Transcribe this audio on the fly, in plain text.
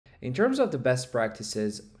In terms of the best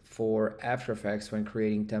practices for After Effects when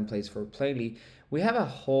creating templates for Play.ly, we have a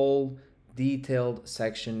whole detailed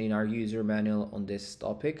section in our user manual on this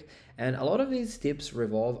topic, and a lot of these tips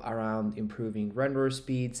revolve around improving render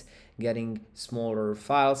speeds, getting smaller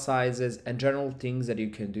file sizes, and general things that you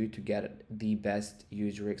can do to get the best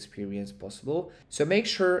user experience possible. So make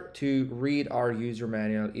sure to read our user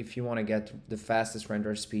manual if you want to get the fastest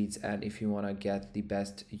render speeds and if you want to get the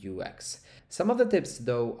best UX. Some of the tips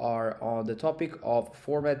though are on the topic of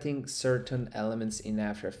formatting certain elements in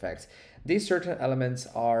After Effects. These certain elements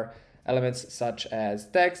are elements such as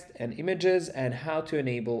text and images, and how to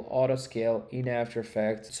enable auto scale in After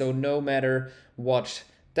Effects. So no matter what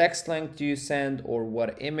text length you send or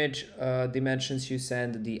what image dimensions you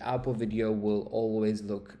send, the output video will always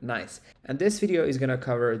look nice. And this video is going to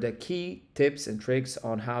cover the key tips and tricks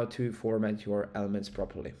on how to format your elements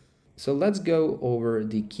properly. So let's go over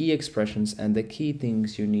the key expressions and the key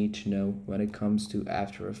things you need to know when it comes to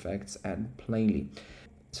After Effects and Play.ly.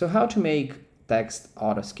 So how to make text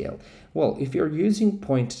auto scale? Well, if you're using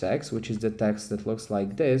point text, which is the text that looks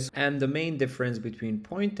like this, and the main difference between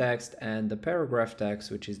point text and the paragraph text,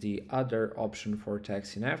 which is the other option for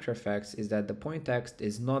text in After Effects, is that the point text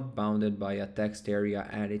is not bounded by a text area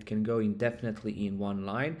and it can go indefinitely in one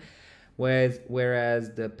line,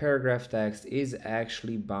 whereas the paragraph text is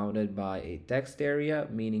actually bounded by a text area,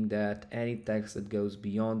 meaning that any text that goes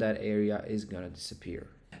beyond that area is going to disappear.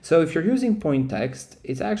 So if you're using point text,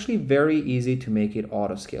 it's actually very easy to make it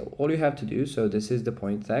auto scale. All you have to do, so this is the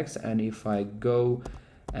point text, and if I go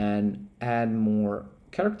and add more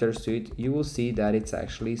characters to it, you will see that it's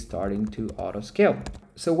actually starting to auto scale.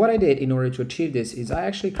 So what I did in order to achieve this is I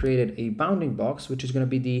actually created a bounding box, which is going to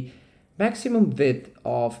be the maximum width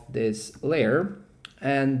of this layer,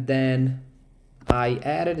 and then I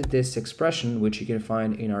added this expression, which you can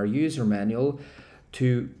find in our user manual,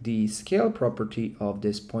 to the scale property of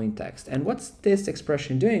this point text. And what's this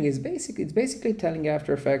expression doing is it's basically telling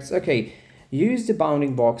After Effects, okay, use the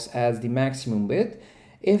bounding box as the maximum width.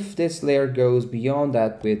 If this layer goes beyond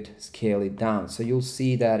that width, scale it down. So you'll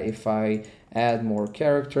see that if I add more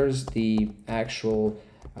characters, the actual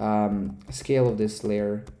scale of this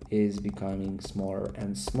layer is becoming smaller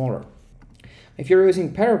and smaller. If you're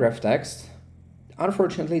using paragraph text,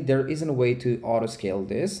 unfortunately, there isn't a way to auto scale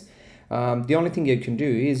this. The only thing you can do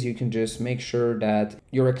is you can just make sure that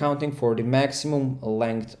you're accounting for the maximum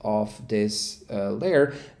length of this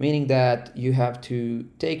layer, meaning that you have to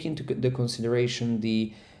take into the consideration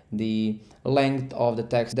the length of the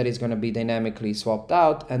text that is going to be dynamically swapped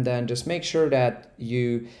out, and then just make sure that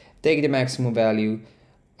you take the maximum value,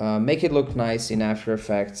 make it look nice in After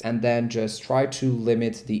Effects, and then just try to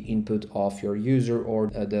limit the input of your user or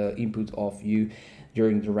the input of you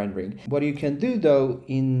during the rendering. What you can do though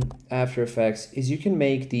in After Effects is you can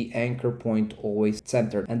make the anchor point always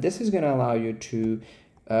centered, and this is going to allow you to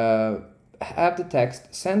have the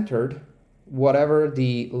text centered whatever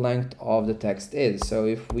the length of the text is. So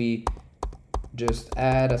if we just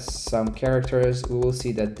add some characters, we will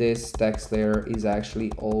see that this text layer is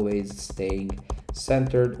actually always staying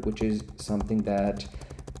centered, which is something that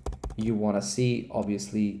you want to see,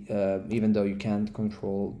 obviously, even though you can't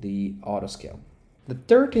control the auto scale. The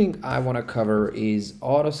third thing I want to cover is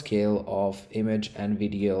auto scale of image and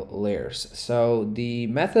video layers. So the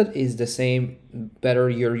method is the same, whether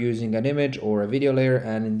you're using an image or a video layer,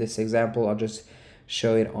 and in this example I'll just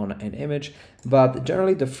show it on an image. But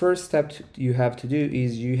generally the first step you have to do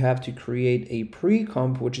is you have to create a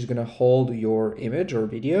pre-comp which is going to hold your image or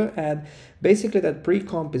video, and basically that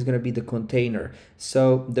pre-comp is going to be the container.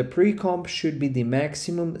 So the pre-comp should be the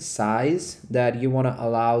maximum size that you want to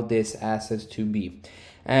allow this asset to be,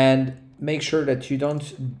 and make sure that you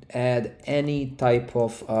don't add any type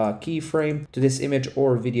of keyframe to this image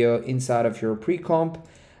or video inside of your pre-comp.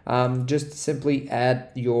 Just simply add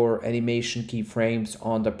your animation keyframes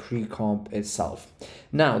on the pre-comp itself.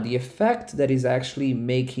 Now, the effect that is actually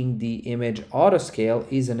making the image auto scale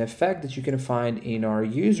is an effect that you can find in our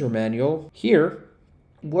user manual. Here,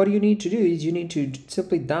 what you need to do is you need to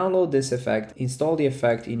simply download this effect, install the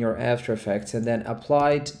effect in your After Effects, and then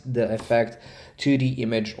apply the effect to the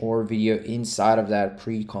image or video inside of that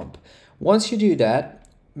pre-comp. Once you do that,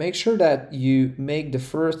 make sure that you make the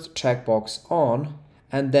first checkbox on,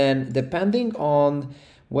 and then depending on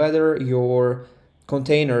whether your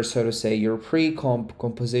container, so to say, your pre-comp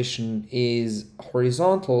composition is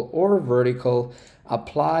horizontal or vertical,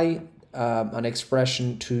 apply an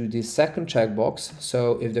expression to the second checkbox.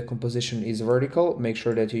 So if the composition is vertical, make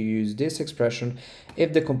sure that you use this expression.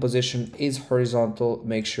 If the composition is horizontal,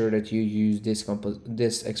 make sure that you use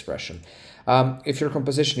this expression. If your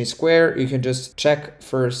composition is square, you can just check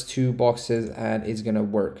first two boxes and it's gonna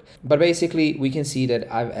work. But basically we can see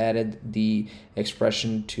that I've added the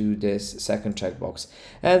expression to this second checkbox.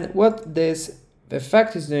 And what this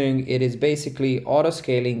effect is doing, it is basically auto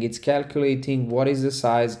scaling. It's calculating what is the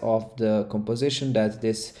size of the composition that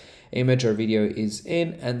this image or video is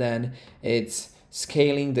in, and then it's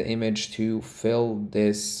scaling the image to fill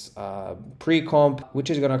this pre-comp, which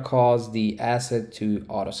is going to cause the asset to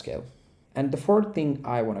auto scale. And the fourth thing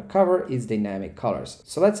I want to cover is dynamic colors.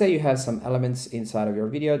 So let's say you have some elements inside of your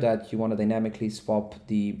video that you want to dynamically swap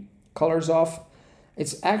the colors of.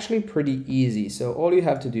 It's actually pretty easy. So all you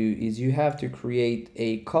have to do is you have to create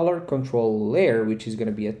a color control layer, which is going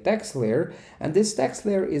to be a text layer. And this text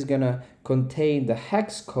layer is going to contain the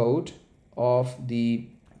hex code of the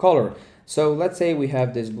color. So let's say we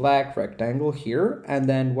have this black rectangle here, and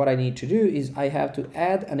then what I need to do is I have to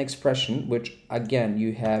add an expression, which again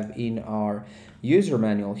you have in our user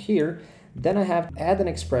manual here. Then I have to add an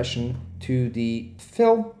expression to the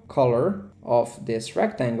fill color of this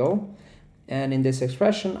rectangle. And in this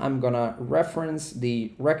expression, I'm gonna reference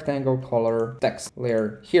the rectangle color text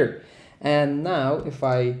layer here. And now if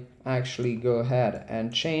I actually go ahead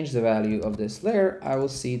and change the value of this layer, I will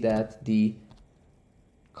see that the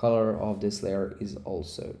color of this layer is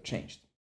also changed.